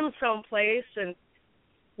go in someplace. And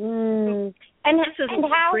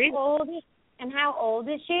how old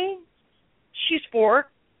is she? She's 4.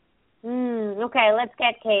 Okay, let's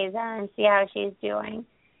get Keza and see how she's doing.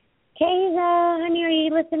 Keza, honey, are you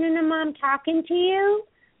listening to Mom talking to you?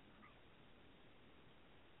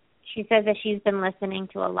 She says that she's been listening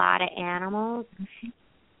to a lot of animals.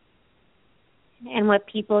 And what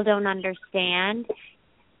people don't understand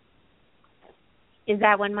is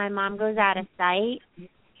that when my mom goes out of sight,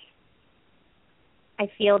 I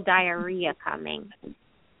feel diarrhea coming.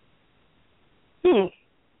 And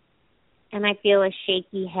I feel a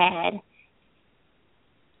shaky head.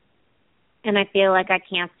 and I feel like I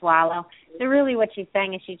can't swallow. So really what she's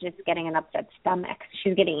saying is she's just getting an upset stomach.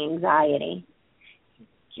 She's getting anxiety.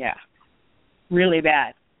 Yeah, really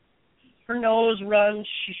bad. Her nose runs,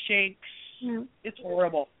 she shakes. Yeah. It's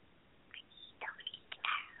horrible.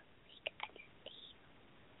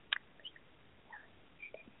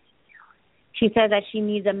 She says that she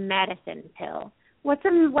needs a medicine pill. What's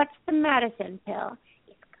the medicine pill?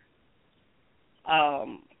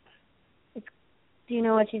 Do you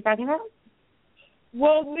know what she's talking about?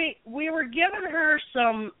 Well, we were giving her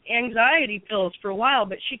some anxiety pills for a while,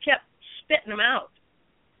 but she kept spitting them out.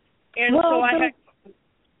 And so I had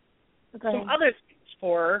some other things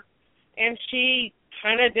for her, and she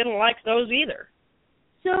kind of didn't like those either.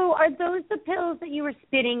 So are those the pills that you were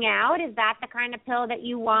spitting out? Is that the kind of pill that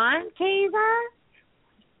you want, Kayla?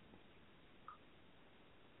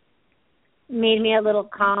 Made me a little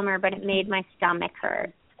calmer, but it made my stomach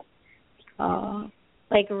hurt. Oh.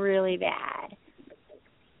 Like really bad.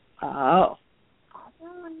 Oh.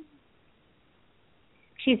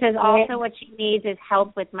 She says also what she needs is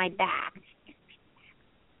help with my back.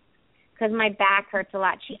 Because my back hurts a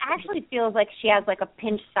lot. She actually feels like she has like a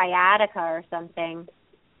pinched sciatica or something.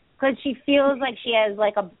 Because she feels like she has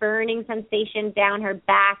like a burning sensation down her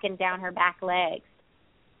back and down her back legs.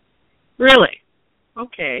 Really?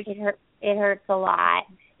 Okay. It hurts a lot.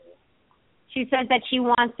 She says that she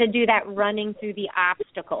wants to do that running through the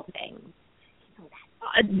obstacle thing.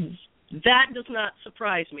 That does not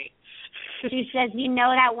surprise me. She says, you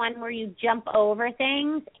know that one where you jump over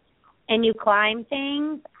things and you climb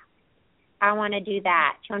things? I want to do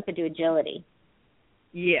that. She wants to do agility.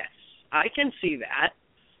 Yes, I can see that.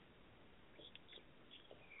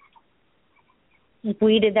 If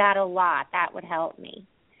we did that a lot, that would help me.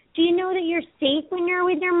 Do you know that you're safe when you're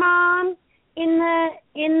with your mom in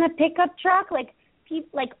the pickup truck? Like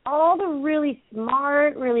all the really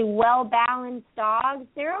smart, really well-balanced dogs,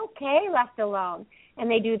 they're okay left alone. And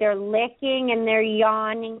they do their licking and their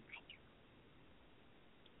yawning.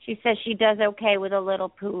 She says she does okay with a little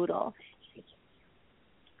poodle.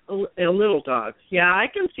 A little dog. Yeah, I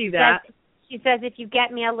can see that. She says if you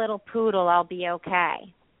get me a little poodle, I'll be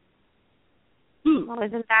okay. Well,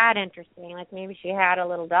 isn't that interesting? Like maybe she had a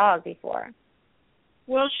little dog before.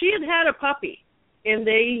 Well, she had a puppy, and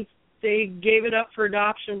they gave it up for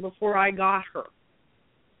adoption before I got her.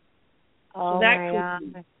 Oh, my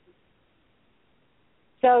God.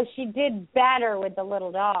 So she did better with the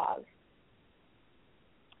little dog.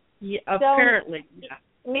 Yeah, apparently, yeah.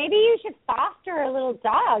 Maybe you should foster a little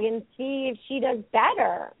dog and see if she does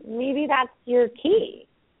better. Maybe that's your key.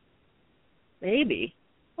 Maybe.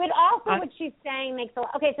 But also what she's saying makes a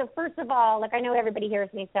lot. Okay, so first of all, like I know everybody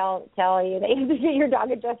hears me tell you that you have to get your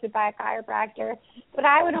dog adjusted by a chiropractor, but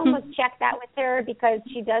I would almost check that with her because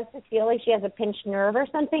she does feel like she has a pinched nerve or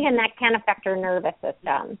something, and that can affect her nervous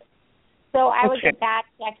system. So I would get that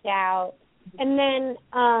checked out. And then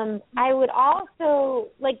I would also,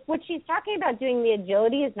 like what she's talking about doing the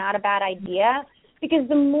agility is not a bad idea because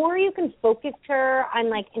the more you can focus her on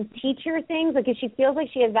like and teach her things, like if she feels like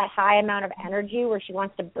she has that high amount of energy where she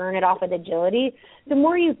wants to burn it off with agility, the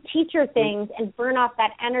more you teach her things and burn off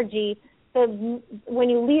that energy, so when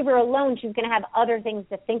you leave her alone, she's going to have other things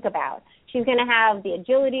to think about. She's going to have the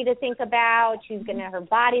agility to think about. Her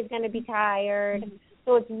body's going to be tired.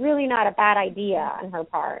 So it's really not a bad idea on her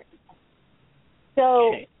part.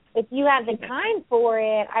 So if you have the time for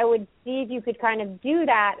it, I would see if you could kind of do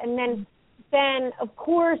that. And then of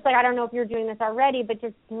course, like I don't know if you're doing this already, but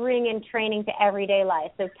just bring in training to everyday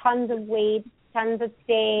life. So tons of weights, tons of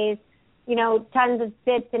stays, tons of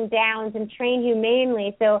sits and downs, and train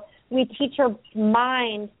humanely. So we teach her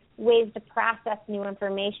mind ways to process new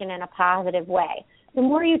information in a positive way. The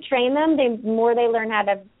more you train them, the more they learn how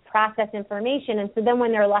to process information. And so then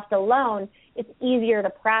when they're left alone, it's easier to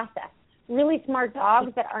process. Really smart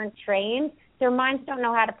dogs that aren't trained, their minds don't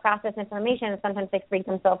know how to process information, and sometimes they freak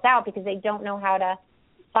themselves out because they don't know how to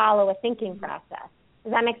follow a thinking process.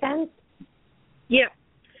 Does that make sense? Yeah.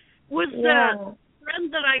 Was the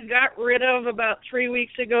friend that I got rid of about 3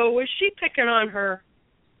 weeks ago, was she picking on her?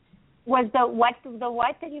 Was the what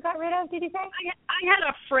that you got rid of, did you say? I had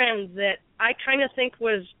a friend that I kind of think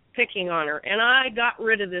was picking on her, and I got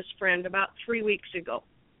rid of this friend about 3 weeks ago.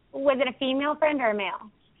 Was it a female friend or a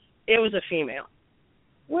male? It was a female.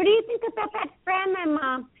 What do you think about that friend, my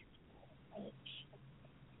mom?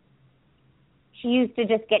 She used to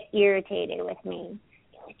just get irritated with me.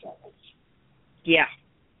 Yeah,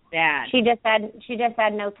 bad. She just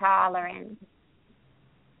had no tolerance.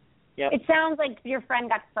 Yep. It sounds like your friend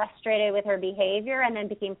got frustrated with her behavior and then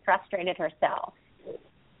became frustrated herself.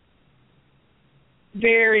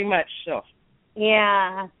 Very much so.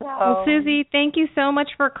 Yeah. So. Well, Susie, thank you so much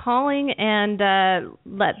for calling, and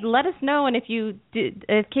let us know. And if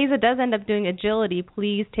Keza does end up doing agility,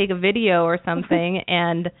 please take a video or something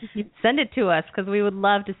and send it to us because we would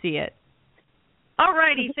love to see it. All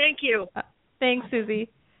righty, thank you. Thanks, Susie.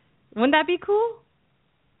 Wouldn't that be cool?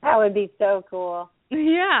 That would be so cool.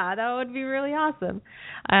 Yeah, that would be really awesome.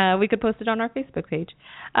 We could post it on our Facebook page.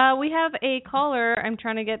 We have a caller. I'm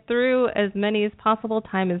trying to get through as many as possible.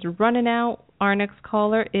 Time is running out. Our next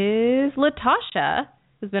caller is Latasha,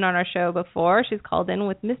 who's been on our show before. She's called in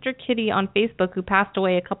with Mr. Kitty on Facebook, who passed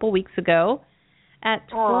away a couple weeks ago at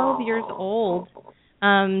 12 years old.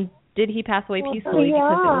 Did he pass away peacefully because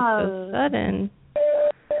it was so sudden?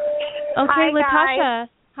 Okay, Hi, Latasha. Guys.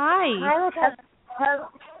 Hi. Hi, Latasha.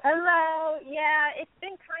 Hello. Yeah, it's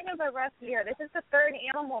been kind of a rough year. This is the third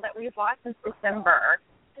animal that we've lost since December.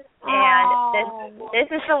 And this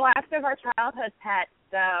is the last of our childhood pets,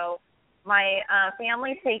 so my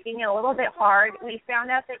family's taking it a little bit hard. We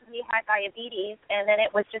found out that he had diabetes, and then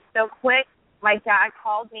it was just so quick. My dad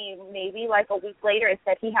called me maybe like a week later and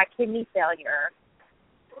said he had kidney failure.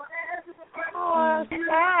 Oh,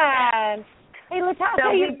 sad. Hey, Latasha,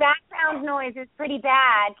 so your background noise is pretty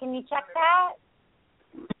bad. Can you check that?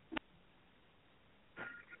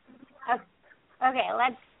 Okay,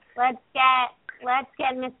 let's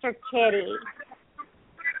get Mr. Kitty.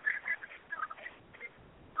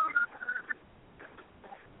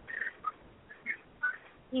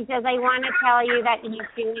 He says, I want to tell you that he's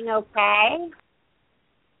doing okay.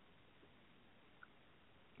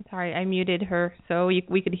 Sorry, I muted her so we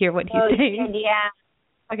could hear what he's saying. Good, yeah.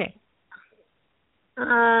 Okay.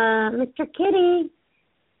 Mr. Kitty.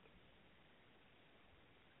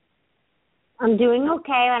 I'm doing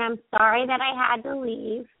okay, and I'm sorry that I had to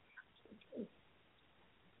leave.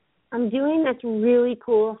 I'm doing this really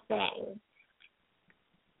cool thing.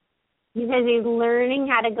 He says he's learning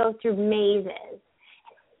how to go through mazes.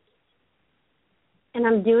 And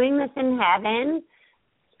I'm doing this in heaven.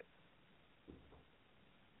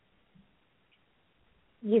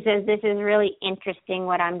 He says this is really interesting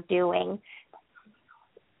what I'm doing.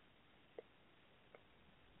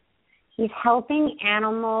 He's helping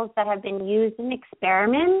animals that have been used in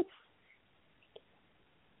experiments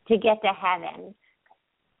to get to heaven.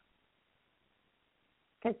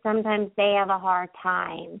 Because sometimes they have a hard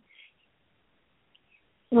time.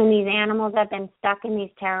 When these animals have been stuck in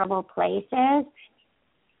these terrible places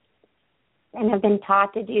and have been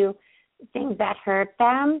taught to do things that hurt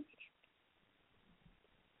them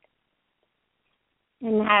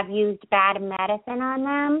and have used bad medicine on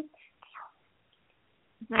them,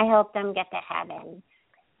 I help them get to heaven.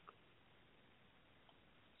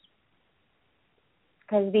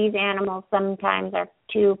 Because these animals sometimes are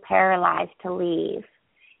too paralyzed to leave.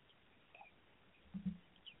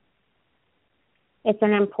 It's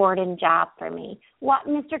an important job for me. What,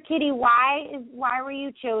 Mr. Kitty, why were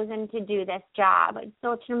you chosen to do this job? It's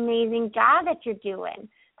such an amazing job that you're doing.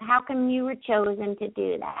 How come you were chosen to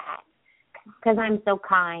do that? Because I'm so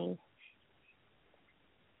kind.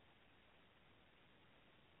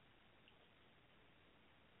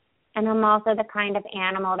 And I'm also the kind of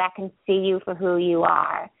animal that can see you for who you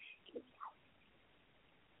are.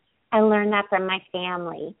 I learned that from my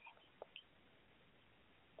family.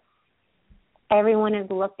 Everyone is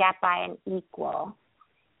looked at by an equal.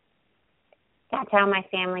 That's how my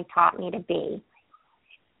family taught me to be.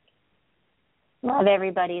 Love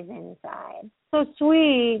everybody's inside. So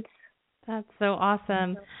sweet. That's so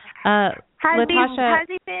awesome. Latasha,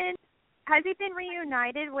 has he been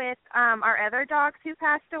reunited with our other dogs who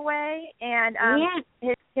passed away and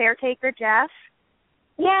his caretaker Jeff?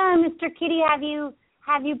 Yeah, Mr. Kitty, have you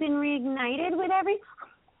been reunited with every?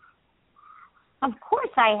 Of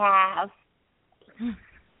course I have.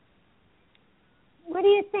 What do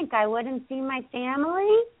you think? I wouldn't see my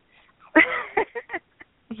family?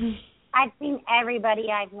 I've seen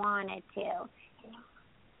everybody I've wanted to.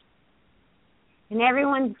 And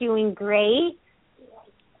everyone's doing great.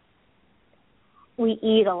 We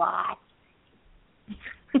eat a lot.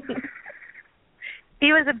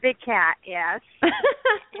 He was a big cat, yes.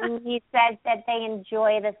 And he said that they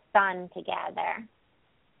enjoy the sun together.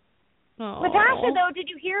 Latasha, though, did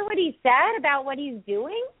you hear what he said about what he's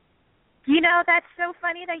doing? You know, that's so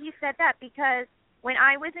funny that you said that because when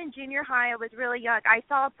I was in junior high, I was really young. I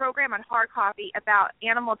saw a program on Hard Copy about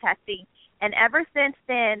animal testing. And ever since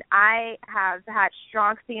then, I have had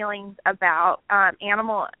strong feelings about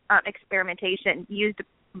animal experimentation used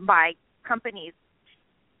by companies.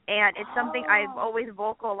 And it's something I've always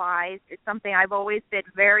vocalized. It's something I've always been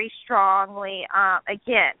very strongly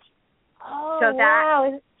against. Oh, so that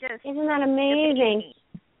wow. Isn't that amazing?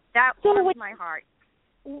 That warms my heart.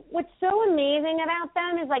 What's so amazing about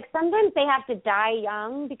them is, like, sometimes they have to die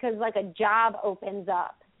young because, like, a job opens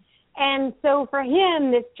up. And so for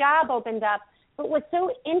him, this job opened up. But what's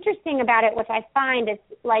so interesting about it, which I find, is,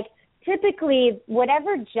 like, typically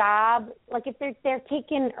whatever job, like if they're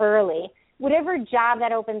taken early, whatever job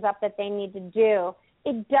that opens up that they need to do,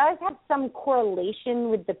 it does have some correlation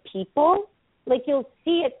with the people. Like, you'll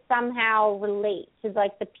see it somehow relate to,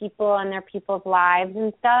 like, the people and their people's lives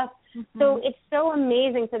and stuff. Mm-hmm. So it's so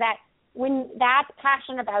amazing. So that when that's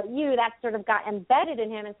passion about you, that sort of got embedded in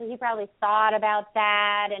him. And so he probably thought about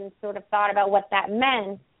that and sort of thought about what that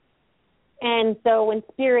meant. And so when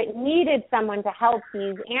Spirit needed someone to help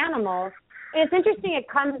these animals, and it's interesting, it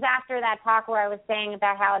comes after that talk where I was saying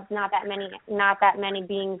about how it's not that many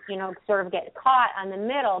beings, you know, sort of get caught on the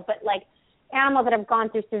middle, but like animals that have gone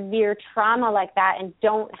through severe trauma like that and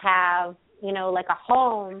don't have, you know, like a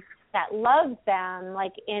home that loves them,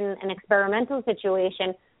 like in an experimental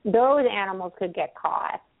situation, those animals could get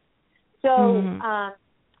caught. So,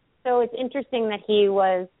 so it's interesting that he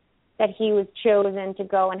was chosen to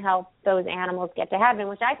go and help those animals get to heaven,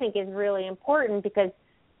 which I think is really important because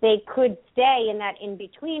they could stay in that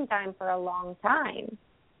in-between time for a long time.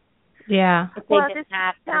 Yeah. If you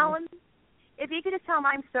could just tell him,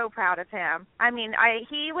 I'm so proud of him. I mean,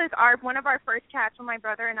 he was one of our first cats when my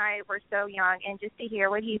brother and I were so young, and just to hear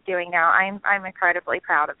what he's doing now, I'm incredibly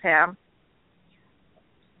proud of him.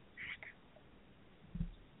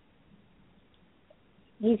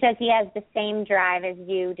 He says he has the same drive as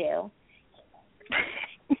you do.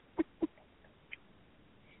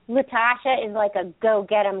 Latasha is like a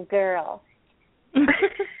go-get-'em girl.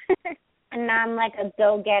 And I'm like a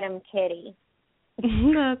go-get-'em kitty.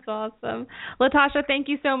 That's awesome. Latasha, thank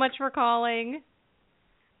you so much for calling.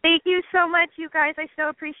 Thank you so much, you guys. I so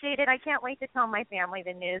appreciate it. I can't wait to tell my family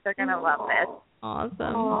the news. They're going to love this. Awesome.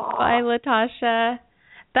 Aww. Bye, Latasha.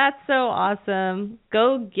 That's so awesome.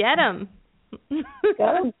 Go get 'em.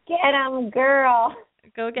 Go get 'em, girl.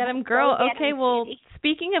 Go get 'em, girl. Okay, well,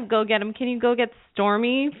 speaking of go get 'em, can you go get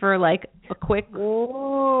Stormy for like a quick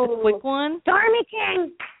one? Stormy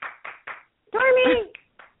King. Stormy.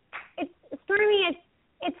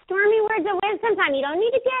 It's Stormy Words of Wisdom time. You don't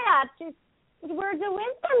need to get up. Just Words of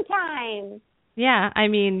Wisdom time. Yeah, I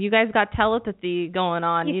mean, you guys got telepathy going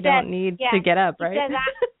on. You don't need to get up, right?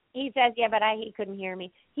 He says, yeah, but he couldn't hear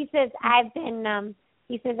me. He says, I've been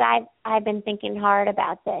thinking hard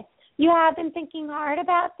about this. You have been thinking hard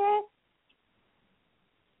about this?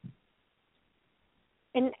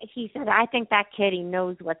 And he says, I think that kitty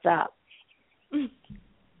knows what's up.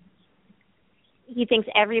 He thinks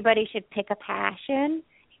everybody should pick a passion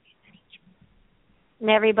and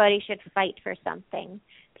everybody should fight for something.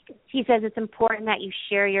 He says it's important that you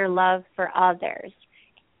share your love for others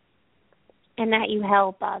and that you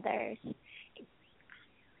help others.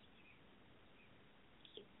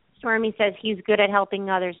 Stormy says he's good at helping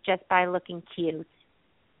others just by looking cute.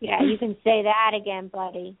 Yeah, you can say that again,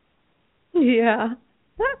 buddy. Yeah.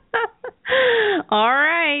 All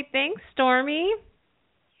right. Thanks, Stormy.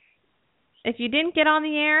 If you didn't get on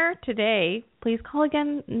the air today, please call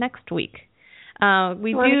again next week.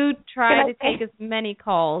 We do try to take as many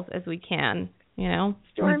calls as we can. You know,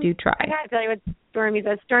 we do try. I got to tell you what Stormy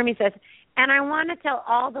says. Stormy says, and I want to tell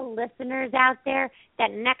all the listeners out there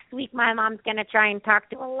that next week my mom's going to try and talk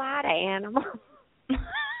to a lot of animals.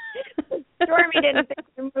 Stormy didn't think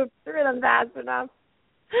we moved through them fast enough.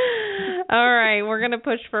 All right, we're going to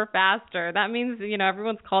push for faster. That means, you know,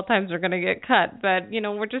 everyone's call times are going to get cut, but, you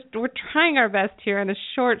know, we're trying our best here in a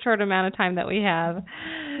short amount of time that we have.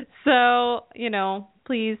 So, you know,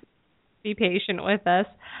 please be patient with us.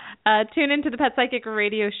 Tune into the Pet Psychic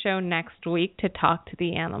radio show next week to talk to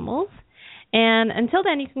the animals. And until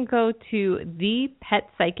then, you can go to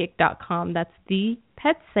thepetpsychic.com. That's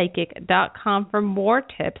thepetpsychic.com for more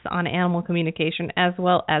tips on animal communication as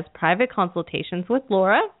well as private consultations with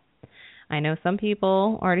Laura. I know some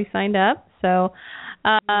people already signed up. So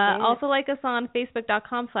also like us on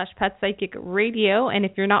facebook.com/petpsychicradio. And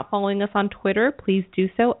if you're not following us on Twitter, please do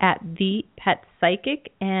so at thepetpsychic.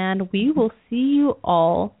 And we will see you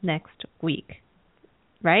all next week.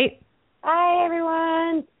 Right? Bye,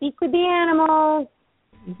 everyone. Speak with the animals.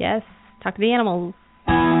 Yes, talk to the animals.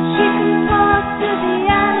 She can talk to the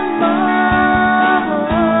animals.